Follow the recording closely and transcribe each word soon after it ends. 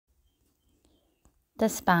The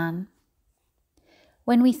spine.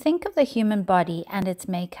 When we think of the human body and its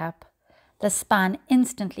makeup, the spine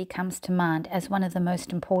instantly comes to mind as one of the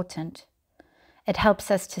most important. It helps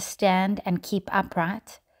us to stand and keep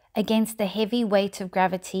upright against the heavy weight of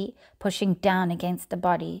gravity pushing down against the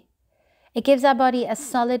body. It gives our body a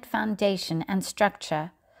solid foundation and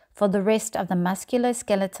structure for the rest of the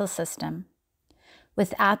musculoskeletal system.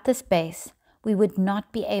 Without this base, we would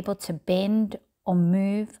not be able to bend or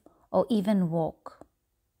move or even walk.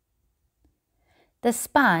 The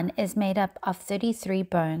spine is made up of 33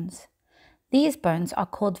 bones. These bones are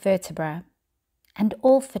called vertebrae and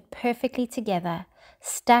all fit perfectly together,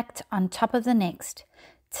 stacked on top of the next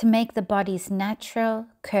to make the body's natural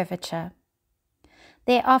curvature.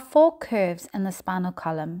 There are 4 curves in the spinal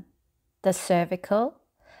column: the cervical,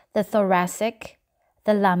 the thoracic,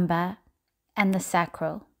 the lumbar, and the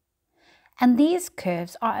sacral. And these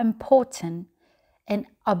curves are important in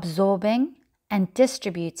absorbing and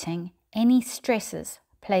distributing any stresses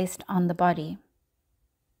placed on the body.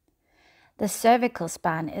 The cervical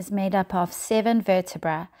spine is made up of 7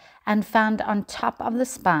 vertebrae and found on top of the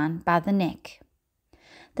spine by the neck.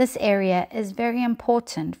 This area is very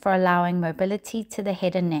important for allowing mobility to the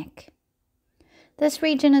head and neck. This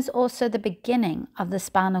region is also the beginning of the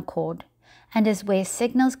spinal cord and is where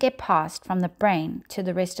signals get passed from the brain to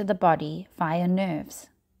the rest of the body via nerves.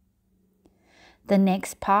 The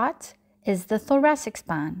next part is the thoracic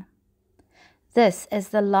spine. This is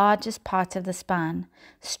the largest part of the spine,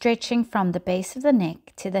 stretching from the base of the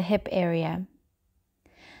neck to the hip area.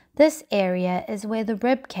 This area is where the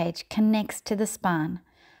rib cage connects to the spine,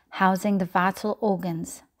 housing the vital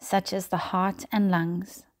organs such as the heart and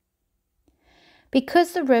lungs.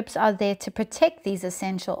 Because the ribs are there to protect these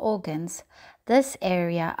essential organs, this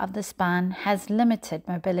area of the spine has limited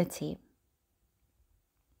mobility.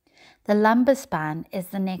 The lumbar spine is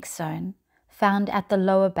the next zone, found at the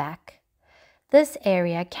lower back. This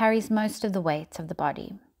area carries most of the weight of the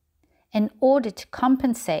body. In order to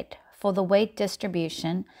compensate for the weight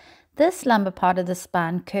distribution, this lumbar part of the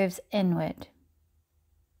spine curves inward.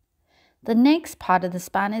 The next part of the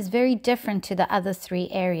spine is very different to the other 3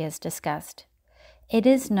 areas discussed. It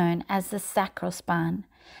is known as the sacral spine,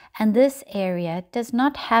 and this area does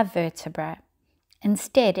not have vertebrae.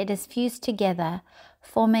 Instead, it is fused together,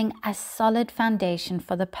 forming a solid foundation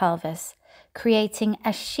for the pelvis, creating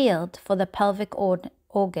a shield for the pelvic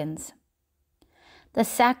organs. The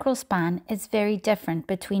sacral spine is very different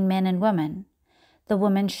between men and women, the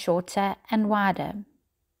women shorter and wider.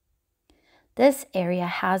 This area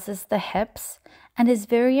houses the hips and is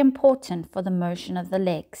very important for the motion of the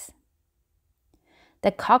legs.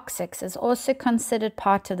 The coccyx is also considered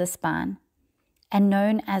part of the spine and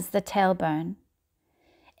known as the tailbone.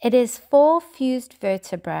 It is 4 fused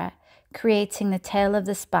vertebrae creating the tail of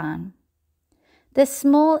the spine. This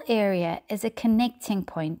small area is a connecting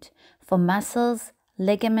point for muscles,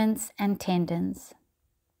 ligaments, and tendons.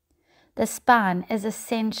 The spine is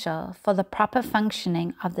essential for the proper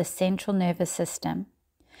functioning of the central nervous system,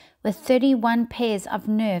 with 31 pairs of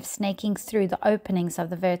nerves snaking through the openings of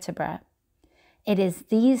the vertebra. It is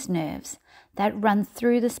these nerves that run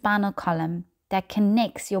through the spinal column that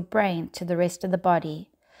connects your brain to the rest of the body,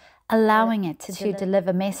 allowing it to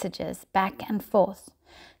deliver messages back and forth,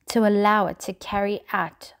 to allow it to carry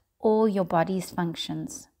out all your body's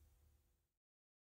functions.